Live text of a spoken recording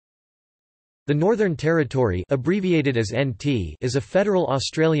The Northern Territory, abbreviated as NT, is a federal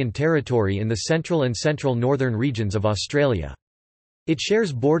Australian territory in the central and central northern regions of Australia. It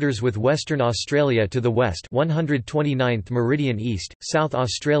shares borders with Western Australia to the west 129th meridian east, South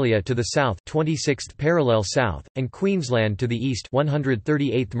Australia to the south 26th parallel south, and Queensland to the east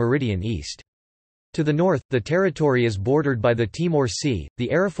 138th meridian east. To the north, the territory is bordered by the Timor Sea, the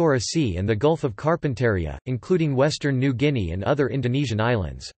Arafura Sea and the Gulf of Carpentaria, including western New Guinea and other Indonesian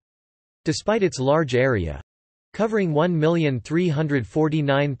islands. Despite its large area, covering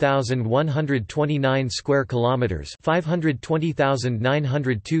 1,349,129 square kilometers,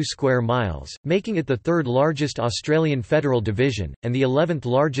 520,902 square miles, making it the third largest Australian federal division and the 11th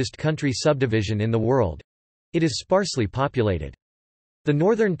largest country subdivision in the world. It is sparsely populated. The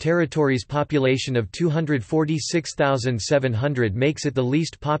Northern Territory's population of 246,700 makes it the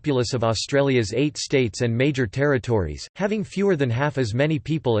least populous of Australia's 8 states and major territories, having fewer than half as many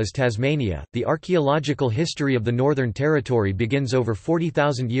people as Tasmania. The archaeological history of the Northern Territory begins over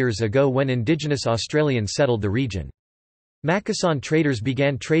 40,000 years ago when Indigenous Australians settled the region. Macassan traders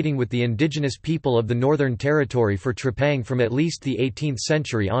began trading with the indigenous people of the Northern Territory for trepang from at least the 18th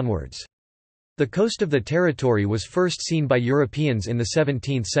century onwards. The coast of the territory was first seen by Europeans in the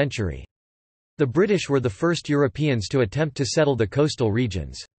 17th century. The British were the first Europeans to attempt to settle the coastal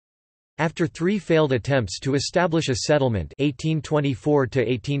regions. After 3 failed attempts to establish a settlement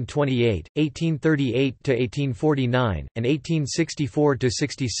 1824–1828, 1838–1849, and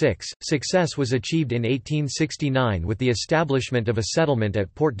 1864–66, success was achieved in 1869 with the establishment of a settlement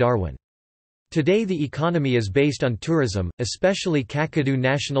at Port Darwin. Today the economy is based on tourism, especially Kakadu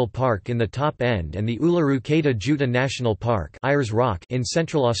National Park in the top end and the Uluru Kata Juta National Park Ayers Rock in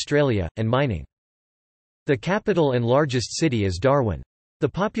Central Australia, and mining. The capital and largest city is Darwin. The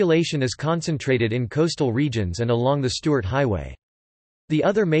population is concentrated in coastal regions and along the Stuart Highway. The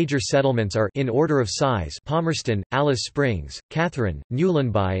other major settlements are, in order of size, Palmerston, Alice Springs, Katherine,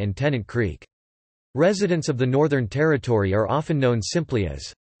 Newlanby and Tennant Creek. Residents of the Northern Territory are often known simply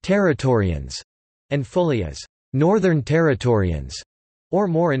as Territorians, and fully as Northern Territorians, or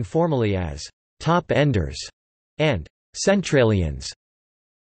more informally as Top Enders and Centralians.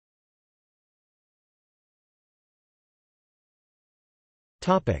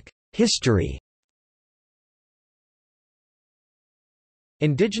 History.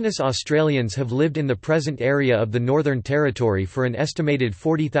 Indigenous Australians have lived in the present area of the Northern Territory for an estimated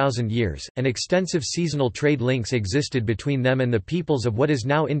 40,000 years, and extensive seasonal trade links existed between them and the peoples of what is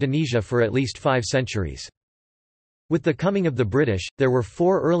now Indonesia for at least 5 centuries. With the coming of the British, there were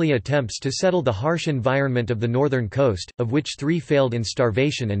 4 early attempts to settle the harsh environment of the northern coast, of which 3 failed in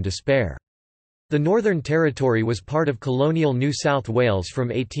starvation and despair. The Northern Territory was part of colonial New South Wales from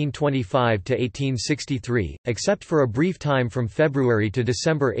 1825 to 1863, except for a brief time from February to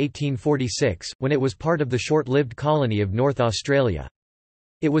December 1846, when it was part of the short-lived colony of North Australia.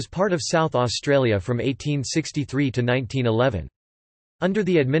 It was part of South Australia from 1863 to 1911. Under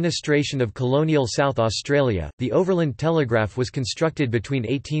the administration of colonial South Australia, the Overland Telegraph was constructed between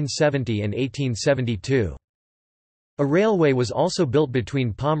 1870 and 1872. A railway was also built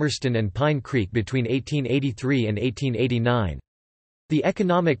between Palmerston and Pine Creek between 1883 and 1889. The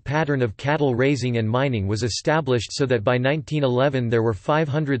economic pattern of cattle raising and mining was established so that by 1911 there were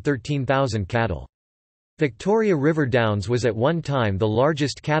 513,000 cattle. Victoria River Downs was at one time the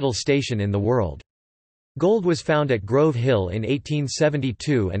largest cattle station in the world. Gold was found at Grove Hill in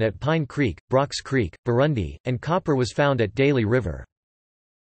 1872 and at Pine Creek, Brock's Creek, Burundi, and copper was found at Daly River.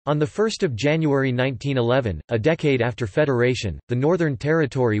 On 1 January 1911, a decade after Federation, the Northern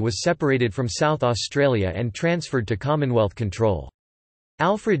Territory was separated from South Australia and transferred to Commonwealth control.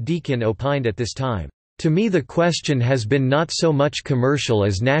 Alfred Deakin opined at this time, "To me the question has been not so much commercial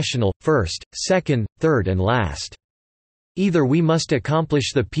as national, first, second, third and last. Either we must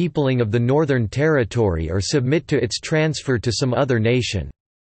accomplish the peopling of the Northern Territory or submit to its transfer to some other nation."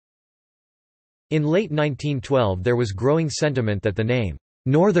 In late 1912 there was growing sentiment that the name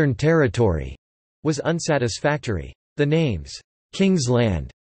Northern Territory was unsatisfactory. The names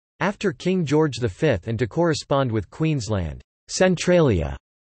Kingsland, after King George V and to correspond with Queensland, Centralia,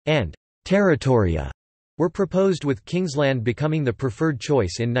 and Territoria, were proposed with Kingsland becoming the preferred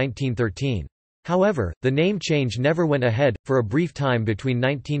choice in 1913. However, the name change never went ahead. For a brief time between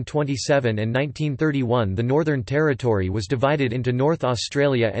 1927 and 1931 the Northern Territory was divided into North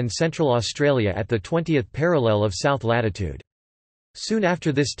Australia and Central Australia at the 20th parallel of south latitude. Soon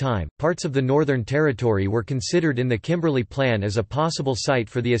after this time, parts of the Northern Territory were considered in the Kimberley Plan as a possible site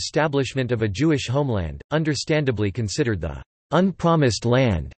for the establishment of a Jewish homeland, understandably considered the unpromised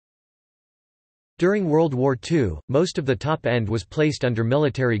land. During World War II, most of the top end was placed under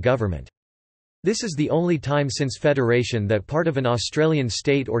military government. This is the only time since Federation that part of an Australian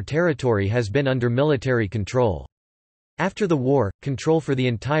state or territory has been under military control. After the war, control for the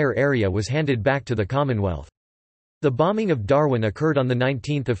entire area was handed back to the Commonwealth. The bombing of Darwin occurred on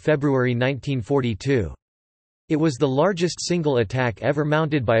 19 February 1942. It was the largest single attack ever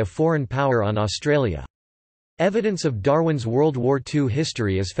mounted by a foreign power on Australia. Evidence of Darwin's World War II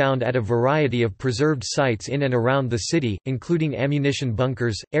history is found at a variety of preserved sites in and around the city, including ammunition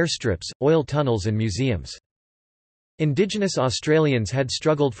bunkers, airstrips, oil tunnels and museums. Indigenous Australians had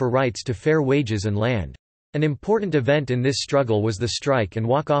struggled for rights to fair wages and land. An important event in this struggle was the strike and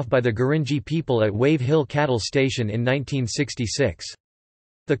walk-off by the Gurindji people at Wave Hill Cattle Station in 1966.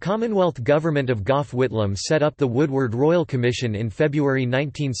 The Commonwealth Government of Gough Whitlam set up the Woodward Royal Commission in February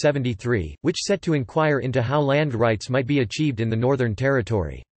 1973, which set to inquire into how land rights might be achieved in the Northern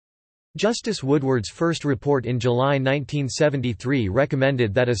Territory. Justice Woodward's first report in July 1973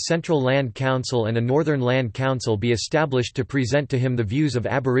 recommended that a Central Land Council and a Northern Land Council be established to present to him the views of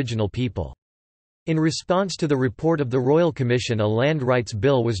Aboriginal people. In response to the report of the Royal Commission, a land rights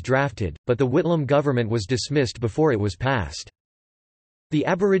bill was drafted, but the Whitlam government was dismissed before it was passed. The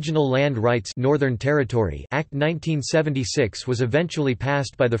Aboriginal Land Rights Northern Territory Act 1976 was eventually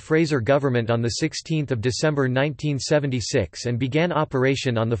passed by the Fraser government on 16 December 1976 and began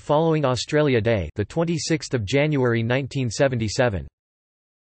operation on the following Australia Day, 26 January 1977.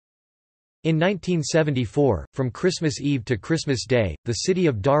 In 1974, from Christmas Eve to Christmas Day, the city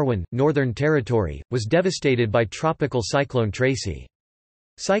of Darwin, Northern Territory, was devastated by Tropical Cyclone Tracy.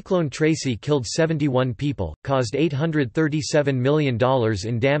 Cyclone Tracy killed 71 people, caused $837 million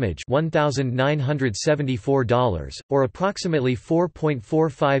in damage $1,974, or approximately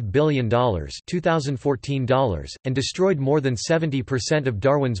 $4.45 billion $2014, and destroyed more than 70% of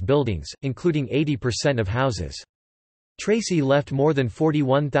Darwin's buildings, including 80% of houses. Tracy left more than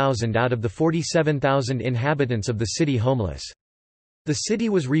 41,000 out of the 47,000 inhabitants of the city homeless. The city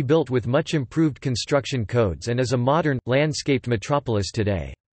was rebuilt with much improved construction codes and is a modern, landscaped metropolis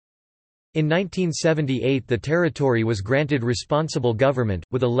today. In 1978 the territory was granted responsible government,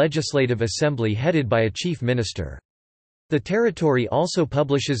 with a legislative assembly headed by a chief minister. The territory also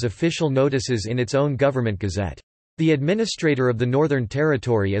publishes official notices in its own government gazette. The administrator of the Northern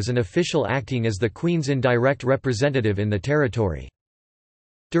Territory is an official acting as the Queen's indirect representative in the territory.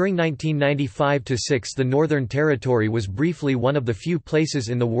 During 1995–6 the Northern Territory was briefly one of the few places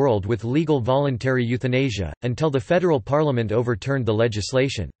in the world with legal voluntary euthanasia, until the federal parliament overturned the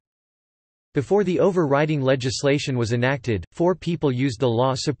legislation. Before the overriding legislation was enacted, 4 people used the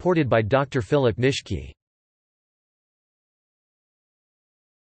law supported by Dr. Philip Nishke.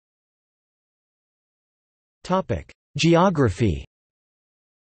 Geography.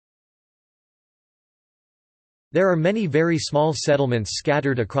 There are many very small settlements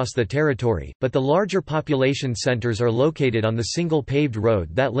scattered across the territory, but the larger population centres are located on the single paved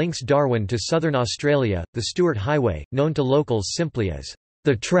road that links Darwin to southern Australia, the Stuart Highway, known to locals simply as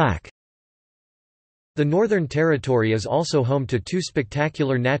the Track. The Northern Territory is also home to 2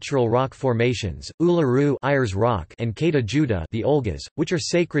 spectacular natural rock formations, Uluru Ayers Rock and Kata Juda the Olgas, which are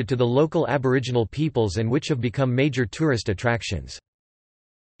sacred to the local Aboriginal peoples and which have become major tourist attractions.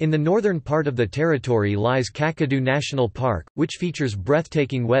 In the northern part of the territory lies Kakadu National Park, which features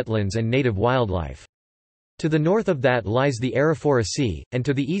breathtaking wetlands and native wildlife. To the north of that lies the Arafura Sea, and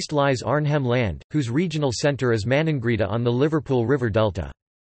to the east lies Arnhem Land, whose regional centre is Maningrida on the Liverpool River Delta.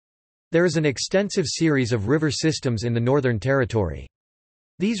 There is an extensive series of river systems in the Northern Territory.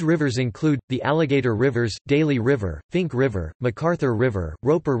 These rivers include, the Alligator Rivers, Daly River, Fink River, MacArthur River,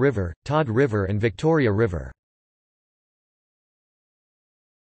 Roper River, Todd River and Victoria River.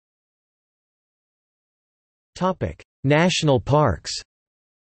 National parks.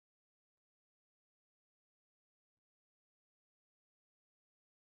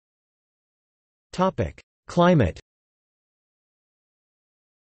 Climate.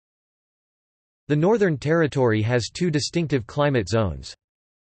 The Northern Territory has 2 distinctive climate zones.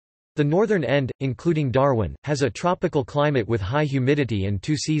 The northern end, including Darwin, has a tropical climate with high humidity and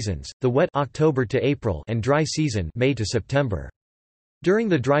 2 seasons, the wet October to April and dry season May to September. During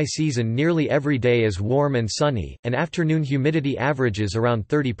the dry season nearly every day is warm and sunny, and afternoon humidity averages around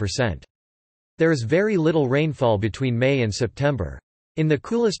 30%. There is very little rainfall between May and September. In the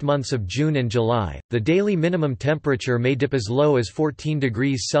coolest months of June and July, the daily minimum temperature may dip as low as 14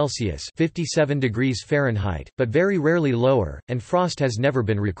 degrees Celsius (57 degrees Fahrenheit), but very rarely lower, and frost has never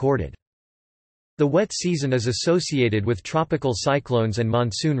been recorded. The wet season is associated with tropical cyclones and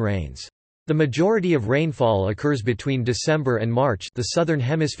monsoon rains. The majority of rainfall occurs between December and March, the southern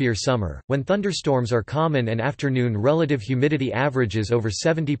hemisphere summer, when thunderstorms are common and afternoon relative humidity averages over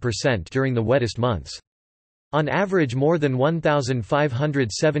 70% during the wettest months. On average, more than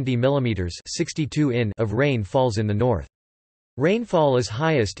 1,570 mm (62 in) of rain falls in the north. Rainfall is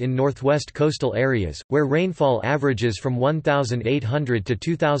highest in northwest coastal areas, where rainfall averages from 1,800 to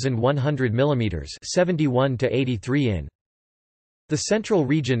 2,100 mm (71 to 83 in). The central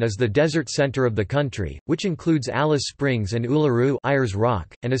region is the desert center of the country, which includes Alice Springs and Uluru Ayers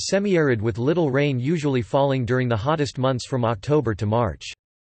Rock, and is semi-arid with little rain usually falling during the hottest months from October to March.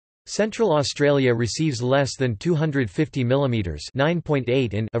 Central Australia receives less than 250 mm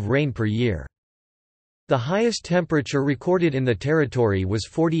 (9.8 in) of rain per year. The highest temperature recorded in the territory was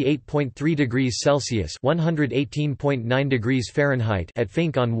 48.3 degrees Celsius (118.9 degrees Fahrenheit) at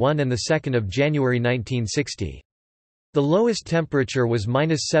Finke on 1 and 2 January 1960. The lowest temperature was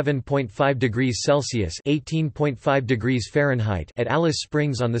 -7.5 degrees Celsius (18.5 degrees Fahrenheit) at Alice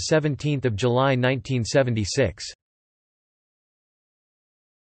Springs on 17 July 1976.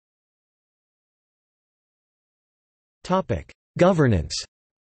 Governance.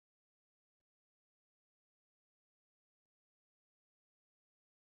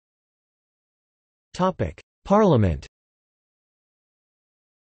 Parliament.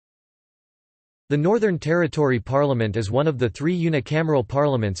 The Northern Territory Parliament is one of the three unicameral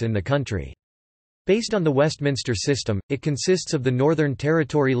parliaments in the country. Based on the Westminster system, it consists of the Northern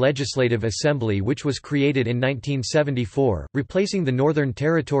Territory Legislative Assembly, which was created in 1974, replacing the Northern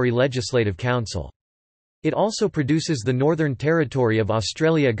Territory Legislative Council. It also produces the Northern Territory of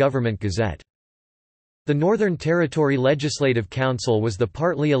Australia Government Gazette. The Northern Territory Legislative Council was the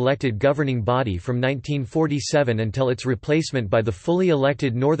partly elected governing body from 1947 until its replacement by the fully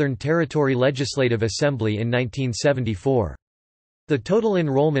elected Northern Territory Legislative Assembly in 1974. The total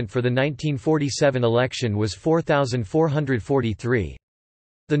enrollment for the 1947 election was 4,443.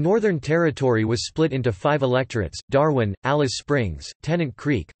 The Northern Territory was split into 5 electorates: Darwin, Alice Springs, Tennant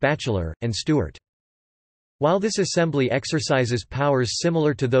Creek, Bachelor, and Stewart. While this assembly exercises powers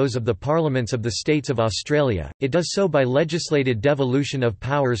similar to those of the parliaments of the states of Australia, it does so by legislated devolution of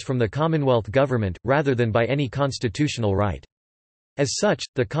powers from the Commonwealth Government, rather than by any constitutional right. As such,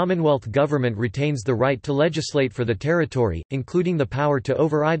 the Commonwealth Government retains the right to legislate for the territory, including the power to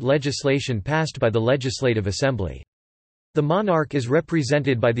override legislation passed by the Legislative Assembly. The monarch is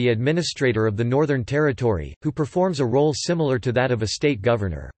represented by the Administrator of the Northern Territory, who performs a role similar to that of a state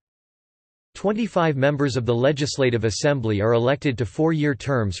governor. 25 members of the Legislative Assembly are elected to 4-year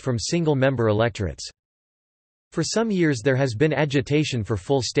terms from single-member electorates. For some years there has been agitation for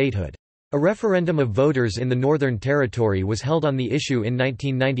full statehood. A referendum of voters in the Northern Territory was held on the issue in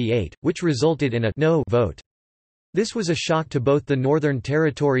 1998, which resulted in a no vote. This was a shock to both the Northern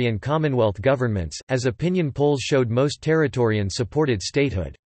Territory and Commonwealth governments, as opinion polls showed most Territorians supported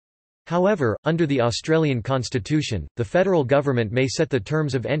statehood. However, under the Australian Constitution, the federal government may set the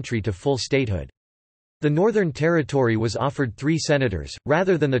terms of entry to full statehood. The Northern Territory was offered 3 senators,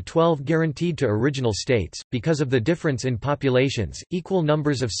 rather than the 12 guaranteed to original states. Because of the difference in populations, equal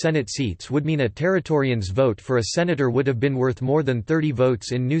numbers of Senate seats would mean a Territorian's vote for a senator would have been worth more than 30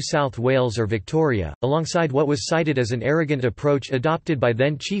 votes in New South Wales or Victoria. Alongside what was cited as an arrogant approach adopted by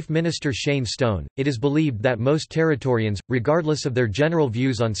then Chief Minister Shane Stone, it is believed that most Territorians, regardless of their general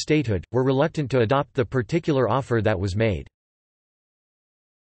views on statehood, were reluctant to adopt the particular offer that was made.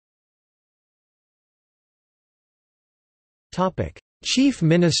 Chief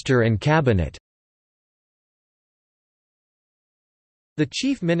Minister and Cabinet. The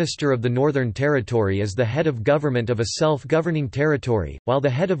Chief Minister of the Northern Territory is the head of government of a self-governing territory, while the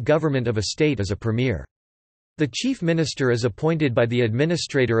head of government of a state is a premier. The Chief Minister is appointed by the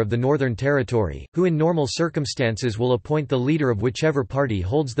Administrator of the Northern Territory, who in normal circumstances will appoint the leader of whichever party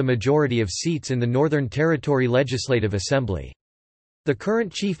holds the majority of seats in the Northern Territory Legislative Assembly. The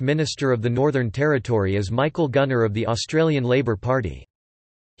current Chief Minister of the Northern Territory is Michael Gunner of the Australian Labor Party.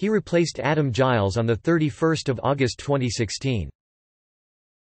 He replaced Adam Giles on 31 August 2016.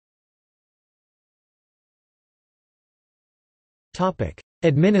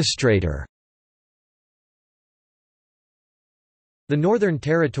 Administrator. The Northern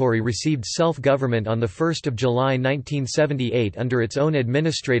Territory received self-government on 1 July 1978 under its own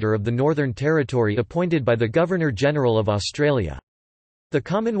Administrator of the Northern Territory appointed by the Governor-General of Australia. The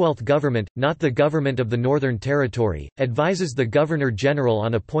Commonwealth Government, not the Government of the Northern Territory, advises the Governor-General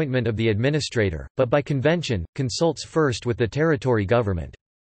on appointment of the Administrator, but by convention, consults first with the Territory Government.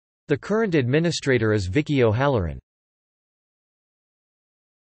 The current Administrator is Vicky O'Halloran.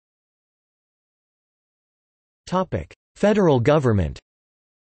 Federal Government.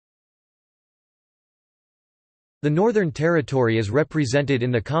 The Northern Territory is represented in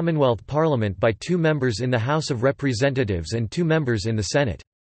the Commonwealth Parliament by 2 members in the House of Representatives and 2 members in the Senate.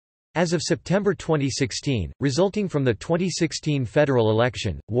 As of September 2016, resulting from the 2016 federal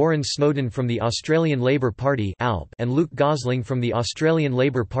election, Warren Snowdon from the Australian Labor Party (ALP) and Luke Gosling from the Australian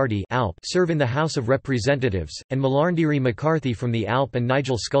Labor Party (ALP) serve in the House of Representatives, and Malarndirri McCarthy from the ALP and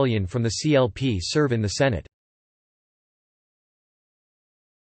Nigel Scullion from the CLP serve in the Senate.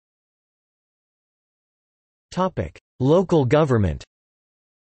 Local government.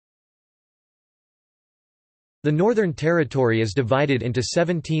 The Northern Territory is divided into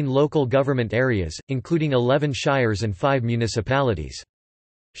 17 local government areas, including 11 shires and 5 municipalities.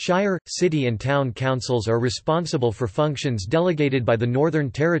 Shire, city and town councils are responsible for functions delegated by the Northern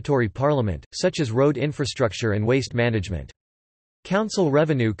Territory Parliament, such as road infrastructure and waste management. Council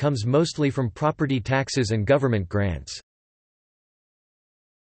revenue comes mostly from property taxes and government grants.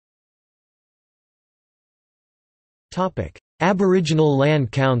 Aboriginal land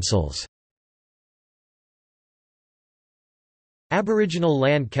councils. Aboriginal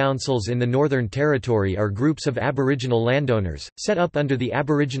land councils in the Northern Territory are groups of Aboriginal landowners, set up under the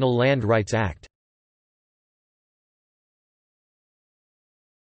Aboriginal Land Rights Act.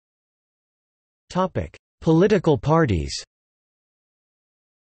 Political parties.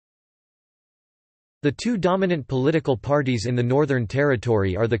 The 2 dominant political parties in the Northern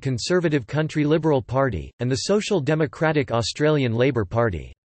Territory are the Conservative Country Liberal Party, and the Social Democratic Australian Labor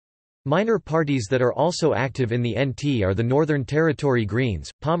Party. Minor parties that are also active in the NT are the Northern Territory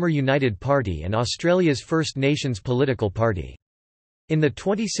Greens, Palmer United Party and Australia's First Nations Political Party. In the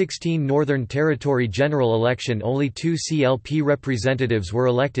 2016 Northern Territory general election only 2 CLP representatives were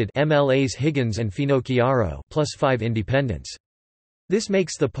elected, MLAs Higgins and Finocchiaro plus 5 independents. This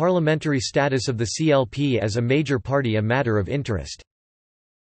makes the parliamentary status of the CLP as a major party a matter of interest.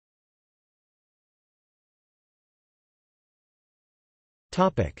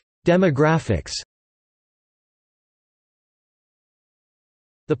 Demographics.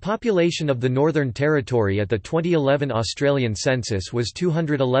 The population of the Northern Territory at the 2011 Australian census was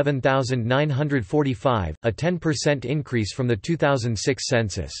 211,945, a 10% increase from the 2006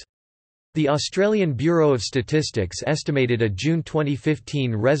 census. The Australian Bureau of Statistics estimated a June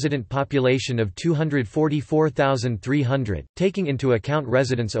 2015 resident population of 244,300, taking into account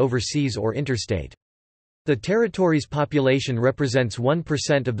residents overseas or interstate. The territory's population represents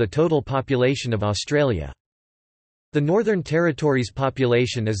 1% of the total population of Australia. The Northern Territory's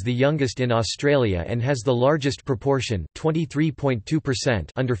population is the youngest in Australia and has the largest proportion, 23.2%,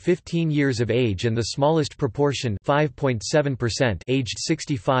 under 15 years of age and the smallest proportion, 5.7%, aged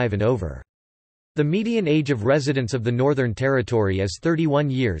 65 and over. The median age of residents of the Northern Territory is 31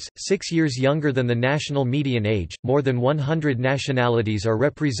 years, 6 years younger than the national median age. More than 100 nationalities are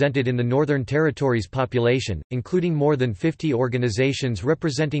represented in the Northern Territory's population, including more than 50 organizations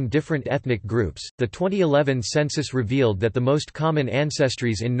representing different ethnic groups. The 2011 census revealed that the most common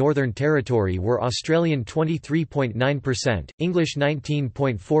ancestries in Northern Territory were Australian 23.9%, English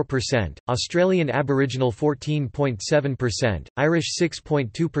 19.4%, Australian Aboriginal 14.7%, Irish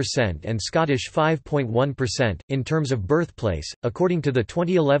 6.2%, and Scottish 5.1%. In terms of birthplace, according to the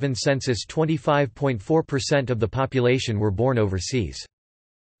 2011 census, 25.4% of the population were born overseas.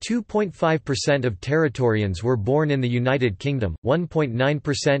 2.5% of Territorians were born in the United Kingdom,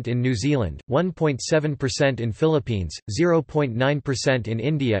 1.9% in New Zealand, 1.7% in Philippines, 0.9% in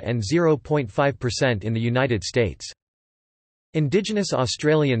India and 0.5% in the United States. Indigenous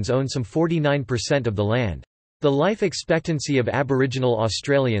Australians own some 49% of the land. The life expectancy of Aboriginal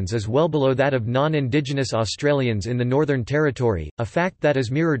Australians is well below that of non-Indigenous Australians in the Northern Territory, a fact that is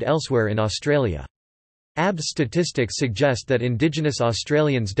mirrored elsewhere in Australia. ABS statistics suggest that Indigenous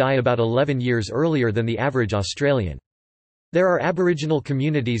Australians die about 11 years earlier than the average Australian. There are Aboriginal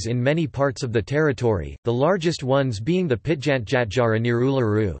communities in many parts of the territory, the largest ones being the Pitjantjatjara near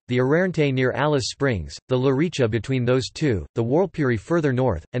Uluru, the Arrernte near Alice Springs, the Laricha between those two, the Warlpiri further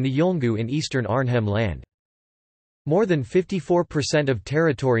north, and the Yolngu in eastern Arnhem Land. More than 54% of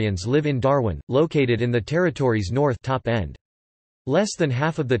Territorians live in Darwin, located in the territory's north top end. Less than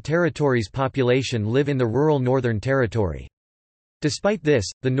half of the territory's population live in the rural Northern Territory. Despite this,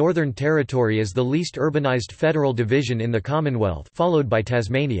 the Northern Territory is the least urbanized federal division in the Commonwealth, followed by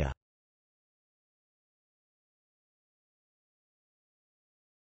Tasmania.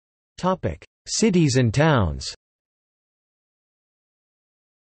 Cities and towns.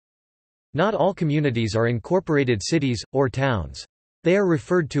 Not all communities are incorporated cities, or towns. They are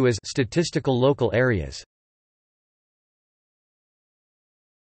referred to as statistical local areas.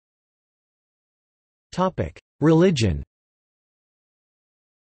 Religion.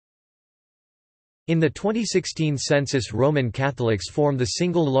 In the 2016 census, Roman Catholics form the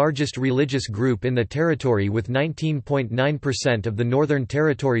single largest religious group in the territory with 19.9% of the Northern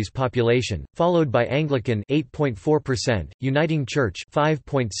Territory's population, followed by Anglican 8.4%, Uniting Church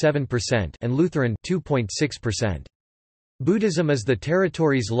 5.7%, and Lutheran 2.6%. Buddhism is the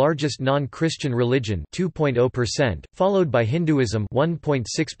territory's largest non-Christian religion 2.0%, followed by Hinduism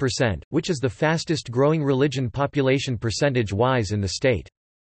 1.6%, which is the fastest growing religion population percentage-wise in the state.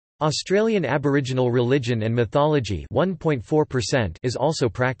 Australian Aboriginal religion and mythology 1.4% is also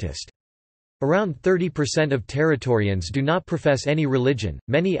practiced. Around 30% of Territorians do not profess any religion.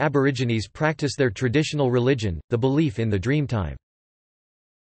 Many Aborigines practice their traditional religion, the belief in the Dreamtime.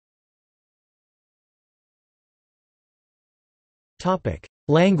 Topic: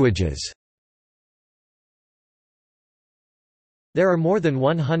 Languages. There are more than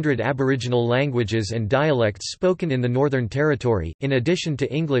 100 Aboriginal languages and dialects spoken in the Northern Territory, in addition to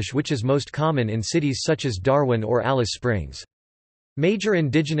English, which is most common in cities such as Darwin or Alice Springs. Major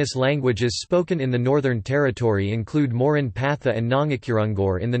indigenous languages spoken in the Northern Territory include Morin Patha and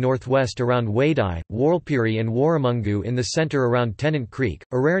Nongakirungor in the northwest around Wadeye, Warlpiri and Warramungu in the center around Tennant Creek,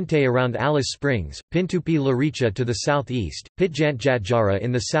 Arrernte around Alice Springs, Pintupi Laricha to the southeast, Pitjantjatjara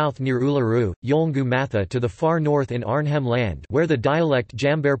in the south near Uluru, Yolngu Matha to the far north in Arnhem Land where the dialect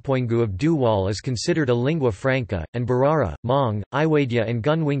Jamberpoingu of Duwal is considered a lingua franca, and Barara, Hmong, Iwadya and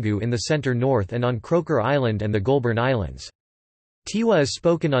Gunwingu in the center north and on Croker Island and the Goulburn Islands. Tiwa is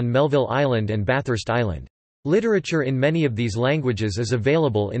spoken on Melville Island and Bathurst Island. Literature in many of these languages is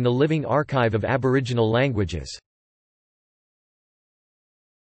available in the Living Archive of Aboriginal Languages.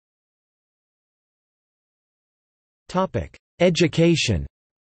 Education.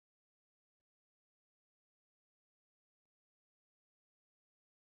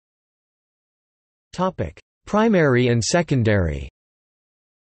 Primary and secondary.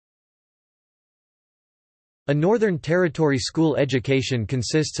 A Northern Territory school education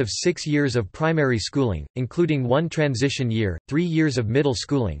consists of 6 years of primary schooling, including 1 transition year, 3 years of middle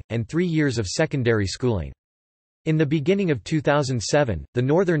schooling, and 3 years of secondary schooling. In the beginning of 2007, the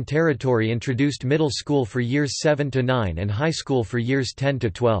Northern Territory introduced middle school for years 7 to 9 and high school for years 10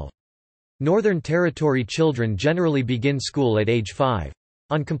 to 12. Northern Territory children generally begin school at age 5.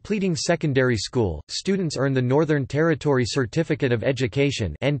 On completing secondary school, students earn the Northern Territory Certificate of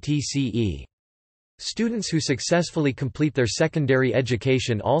Education (NTCE). Students who successfully complete their secondary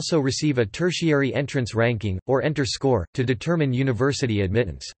education also receive a tertiary entrance ranking, or enter score, to determine university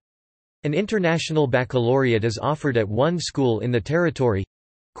admittance. An international baccalaureate is offered at one school in the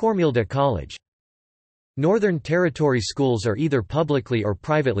territory—Cormeilda College. Northern Territory schools are either publicly or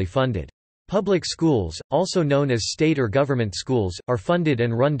privately funded. Public schools, also known as state or government schools, are funded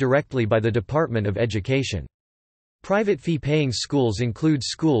and run directly by the Department of Education. Private fee-paying schools include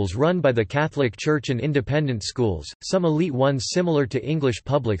schools run by the Catholic Church and independent schools, some elite ones similar to English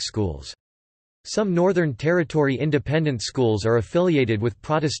public schools. Some Northern Territory independent schools are affiliated with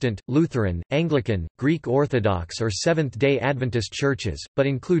Protestant, Lutheran, Anglican, Greek Orthodox or Seventh-day Adventist churches, but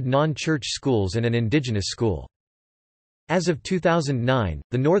include non-church schools and an Indigenous school. As of 2009,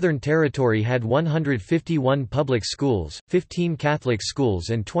 the Northern Territory had 151 public schools, 15 Catholic schools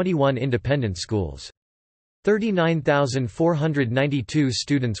and 21 independent schools. 39,492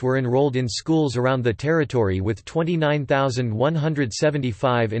 students were enrolled in schools around the territory, with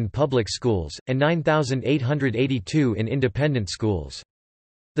 29,175 in public schools, and 9,882 in independent schools.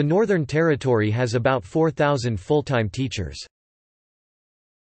 The Northern Territory has about 4,000 full-time teachers.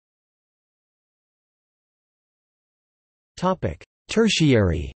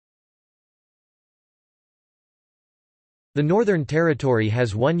 Tertiary. The Northern Territory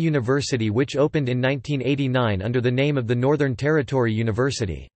has one university which opened in 1989 under the name of the Northern Territory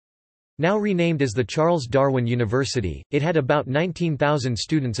University. Now renamed as the Charles Darwin University, it had about 19,000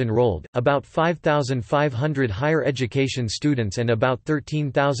 students enrolled, about 5,500 higher education students and about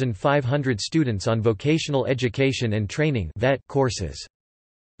 13,500 students on vocational education and training (VET) courses.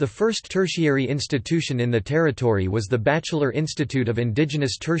 The first tertiary institution in the territory was the Bachelor Institute of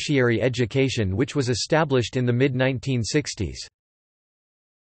Indigenous Tertiary Education, which was established in the mid-1960s.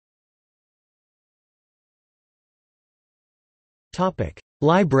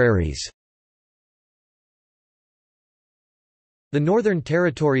 Libraries. The Northern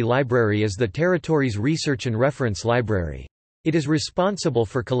Territory Library is the territory's research and reference library. It is responsible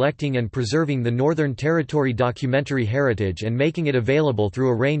for collecting and preserving the Northern Territory documentary heritage and making it available through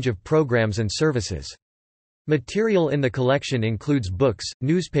a range of programs and services. Material in the collection includes books,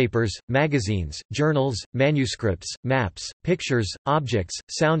 newspapers, magazines, journals, manuscripts, maps, pictures, objects,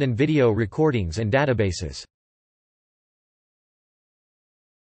 sound and video recordings and databases.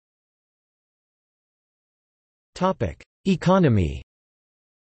 Economy.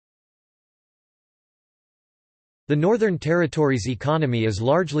 The Northern Territory's economy is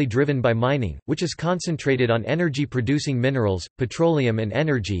largely driven by mining, which is concentrated on energy-producing minerals, petroleum and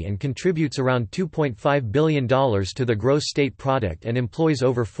energy, and contributes around $2.5 billion to the gross state product and employs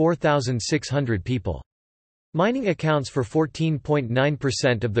over 4,600 people. Mining accounts for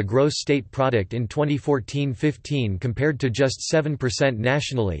 14.9% of the gross state product in 2014-15 compared to just 7%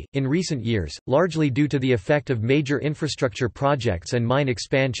 nationally. In recent years, largely due to the effect of major infrastructure projects and mine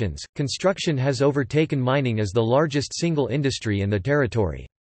expansions, construction has overtaken mining as the largest single industry in the territory.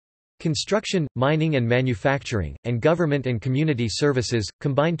 Construction, mining and manufacturing, and government and community services,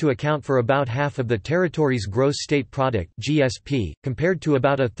 combine to account for about half of the territory's gross state product (GSP), compared to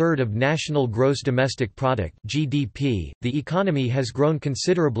about a third of national gross domestic product (GDP). The economy has grown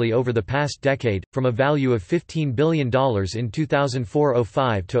considerably over the past decade, from a value of $15 billion in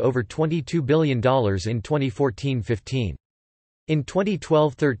 2004-05 to over $22 billion in 2014-15. In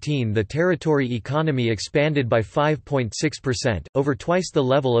 2012–13 the territory economy expanded by 5.6%, over twice the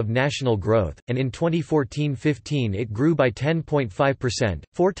level of national growth, and in 2014–15 it grew by 10.5%,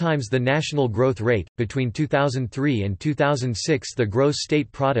 4 times the national growth rate. Between 2003 and 2006 the gross state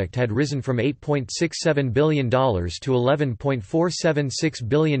product had risen from $8.67 billion to $11.476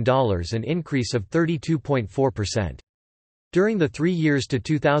 billion, an increase of 32.4%. During the 3 years to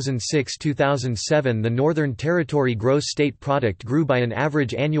 2006–2007 the Northern Territory gross state product grew by an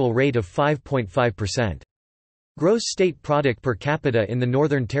average annual rate of 5.5%. Gross state product per capita in the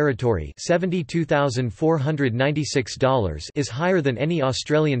Northern Territory $72,496 is higher than any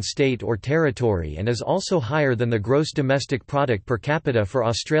Australian state or territory and is also higher than the gross domestic product per capita for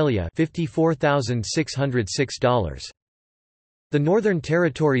Australia $54,606. The Northern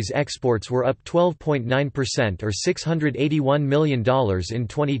Territory's exports were up 12.9% or $681 million in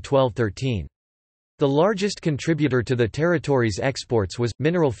 2012–13. The largest contributor to the territory's exports was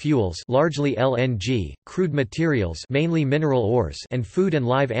mineral fuels, largely LNG, crude materials, mainly mineral ores, and food and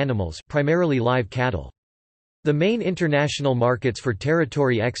live animals, primarily live cattle. The main international markets for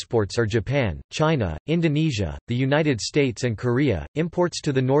territory exports are Japan, China, Indonesia, the United States and Korea. Imports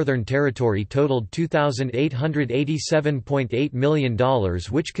to the Northern Territory totaled $2,887.8 million,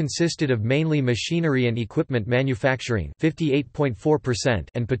 which consisted of mainly machinery and equipment manufacturing 58.4%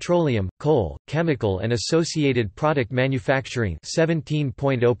 and petroleum, coal, chemical and associated product manufacturing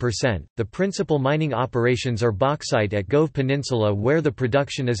 17.0%. The principal mining operations are bauxite at Gove Peninsula where the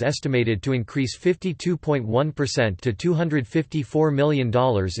production is estimated to increase 52.1% to $254 million in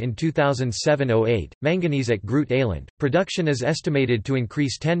 2007–08, manganese at Groot Eylandt, production is estimated to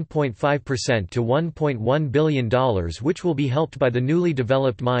increase 10.5% to $1.1 billion, which will be helped by the newly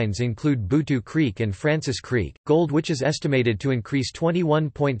developed mines include Bootu Creek and Francis Creek, gold which is estimated to increase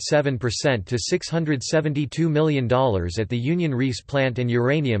 21.7% to $672 million at the Union Reefs plant and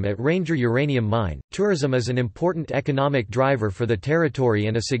uranium at Ranger Uranium Mine. Tourism is an important economic driver for the territory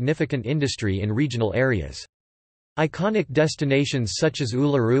and a significant industry in regional areas. Iconic destinations such as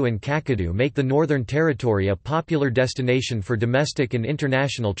Uluru and Kakadu make the Northern Territory a popular destination for domestic and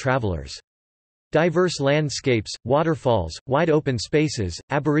international travelers. Diverse landscapes, waterfalls, wide open spaces,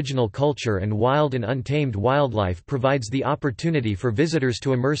 Aboriginal culture and wild and untamed wildlife provides the opportunity for visitors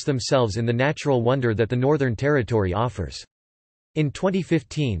to immerse themselves in the natural wonder that the Northern Territory offers. In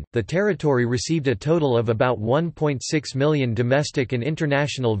 2015, the territory received a total of about 1.6 million domestic and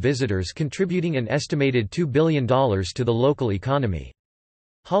international visitors, contributing an estimated $2 billion to the local economy.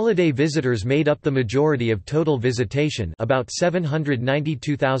 Holiday visitors made up the majority of total visitation, about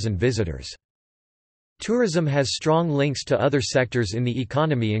 792,000 visitors. Tourism has strong links to other sectors in the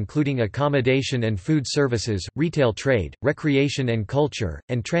economy including accommodation and food services, retail trade, recreation and culture,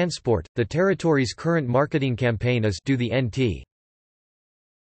 and transport. The territory's current marketing campaign is Do the NT.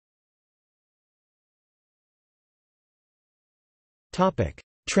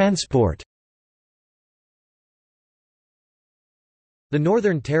 Transport. The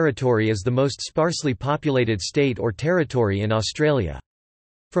Northern Territory is the most sparsely populated state or territory in Australia.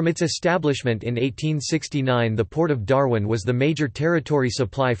 From its establishment in 1869, the Port of Darwin was the major territory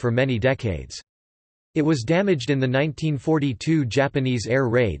supply for many decades. It was damaged in the 1942 Japanese air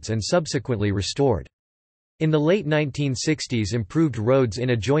raids and subsequently restored. In the late 1960s, improved roads in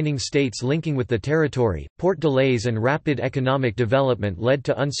adjoining states linking with the territory, port delays and rapid economic development led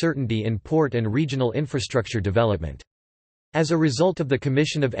to uncertainty in port and regional infrastructure development. As a result of the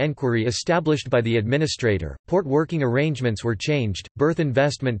Commission of Enquiry established by the administrator, port working arrangements were changed, berth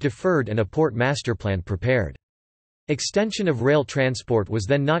investment deferred and a port master plan prepared. Extension of rail transport was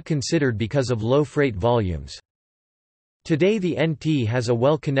then not considered because of low freight volumes. Today the NT has a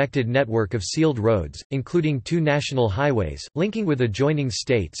well-connected network of sealed roads, including 2 national highways, linking with adjoining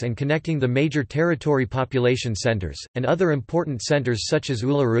states and connecting the major territory population centres, and other important centres such as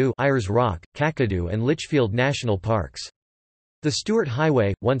Uluru, Ayers Rock, Kakadu and Litchfield National Parks. The Stuart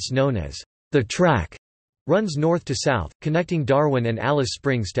Highway, once known as the Track, runs north to south, connecting Darwin and Alice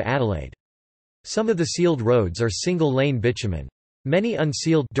Springs to Adelaide. Some of the sealed roads are single-lane bitumen. Many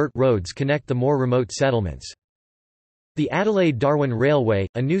unsealed dirt roads connect the more remote settlements. The Adelaide-Darwin Railway,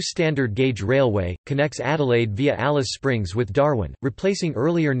 a new standard gauge railway, connects Adelaide via Alice Springs with Darwin, replacing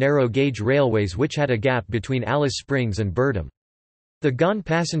earlier narrow-gauge railways which had a gap between Alice Springs and Birdham. The GON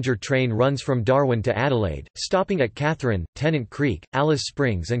passenger train runs from Darwin to Adelaide, stopping at Katherine, Tennant Creek, Alice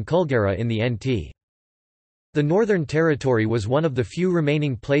Springs and Culgara in the NT. The Northern Territory was one of the few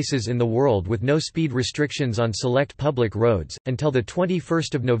remaining places in the world with no speed restrictions on select public roads, until 21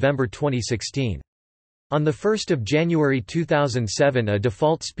 November 2016. On 1 January 2007 a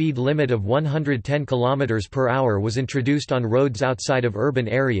default speed limit of 110 km per hour was introduced on roads outside of urban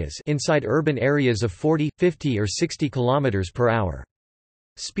areas inside urban areas of 40, 50 or 60 km per hour.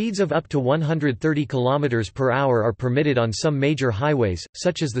 Speeds of up to 130 km per hour are permitted on some major highways,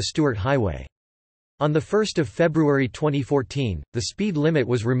 such as the Stuart Highway. On 1 February 2014, the speed limit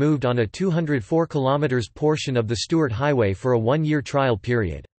was removed on a 204 km portion of the Stuart Highway for a one-year trial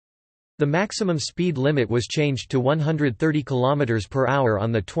period. The maximum speed limit was changed to 130 km per hour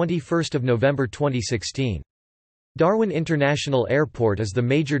on 21 November 2016. Darwin International Airport is the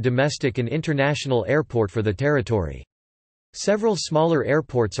major domestic and international airport for the territory. Several smaller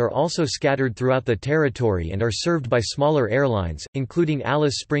airports are also scattered throughout the territory and are served by smaller airlines, including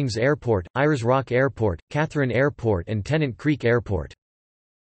Alice Springs Airport, Ayers Rock Airport, Katherine Airport and Tennant Creek Airport.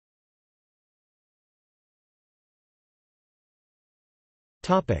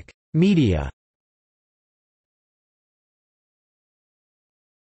 Media.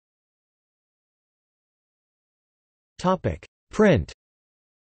 Print.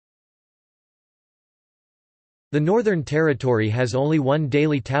 The Northern Territory has only one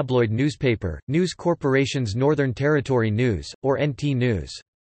daily tabloid newspaper, News Corporation's Northern Territory News, or NT News.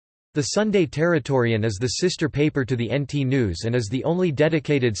 The Sunday Territorian is the sister paper to the NT News and is the only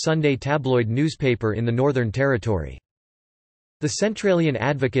dedicated Sunday tabloid newspaper in the Northern Territory. The Centralian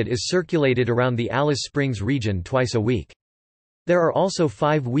Advocate is circulated around the Alice Springs region twice a week. There are also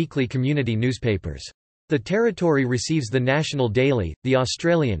 5 weekly community newspapers. The Territory receives the National Daily, The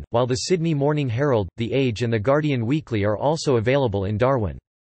Australian, while the Sydney Morning Herald, The Age and The Guardian Weekly are also available in Darwin.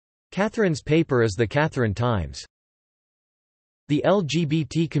 Katherine's paper is the Katherine Times. The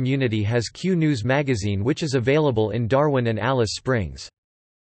LGBT community has Q News magazine which is available in Darwin and Alice Springs.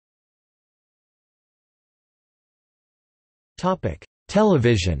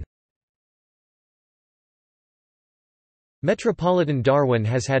 Television. Metropolitan Darwin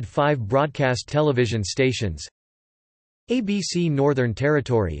has had 5 broadcast television stations: ABC Northern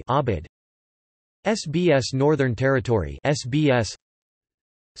Territory (ABID), SBS Northern Territory (SBS),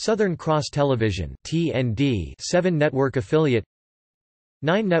 Southern Cross Television (TND), 7 network affiliate,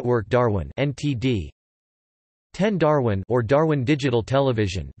 9 Network Darwin (NTD), 10 Darwin or Darwin Digital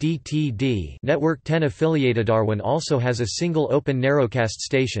Television (DTD) network. 10 affiliated. Darwin also has a single open narrowcast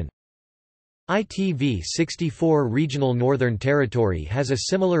station. ITV 64 Regional Northern Territory has a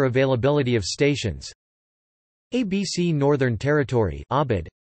similar availability of stations. ABC Northern Territory (ABID),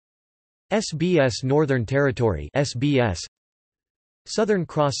 SBS Northern Territory (SBS), Southern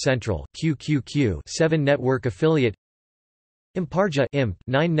Cross Central (QQQ) 7 network affiliate, Imparja (IMP)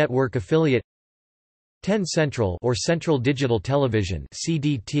 9 network affiliate, 10 Central or Central Digital Television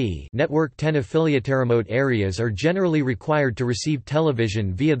 (CDT) network. 10 affiliate. Remote areas are generally required to receive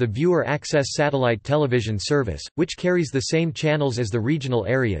television via the Viewer Access satellite television service, which carries the same channels as the regional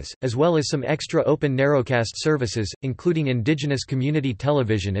areas, as well as some extra open narrowcast services, including Indigenous Community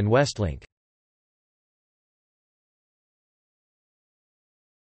Television and Westlink.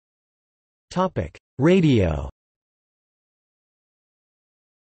 Radio.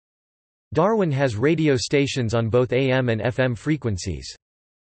 Darwin has radio stations on both AM and FM frequencies.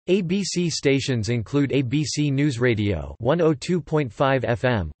 ABC stations include ABC News Radio 102.5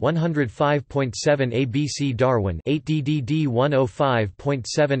 FM, 105.7 ABC Darwin 8DDD 105.7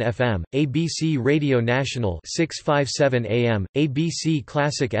 FM, ABC Radio National 657 AM, ABC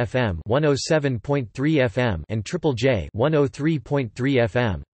Classic FM 107.3 FM and Triple J 103.3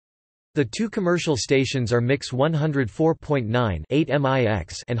 FM. The 2 commercial stations are Mix 104.9 8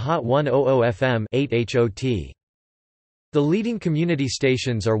 MIX and Hot 100 FM 8 HOT. The leading community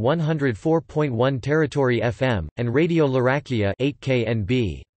stations are 104.1 Territory FM, and Radio Larakia 8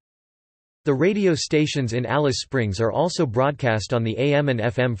 KNB. The radio stations in Alice Springs are also broadcast on the AM and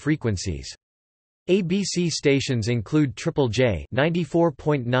FM frequencies. ABC stations include Triple J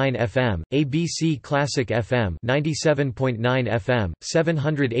 94.9 FM, ABC Classic FM 97.9 FM,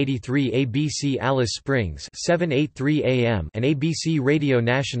 783 ABC Alice Springs 783 AM and ABC Radio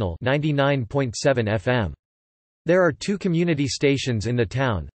National 99.7 FM. There are 2 community stations in the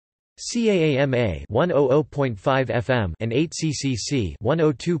town. CAAMA 100.5 FM and 8CCC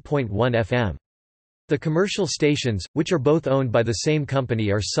 102.1 FM. The commercial stations, which are both owned by the same company,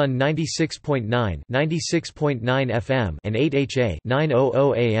 are Sun 96.9 FM and 8HA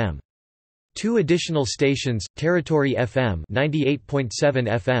 900 AM. 2 additional stations, Territory FM 98.7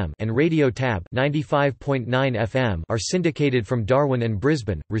 FM and Radio Tab 95.9 FM, are syndicated from Darwin and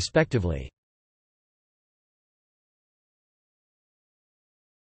Brisbane, respectively.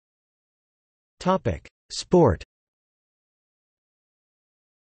 Sport.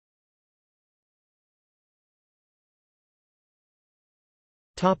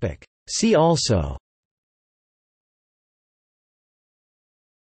 See also: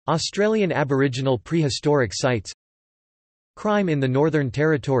 Australian Aboriginal prehistoric sites, Crime in the Northern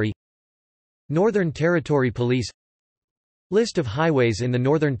Territory, Northern Territory Police, List of highways in the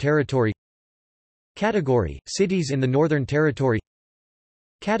Northern Territory, Category: Cities in the Northern Territory,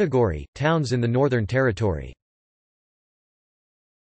 Category: Towns in the Northern Territory.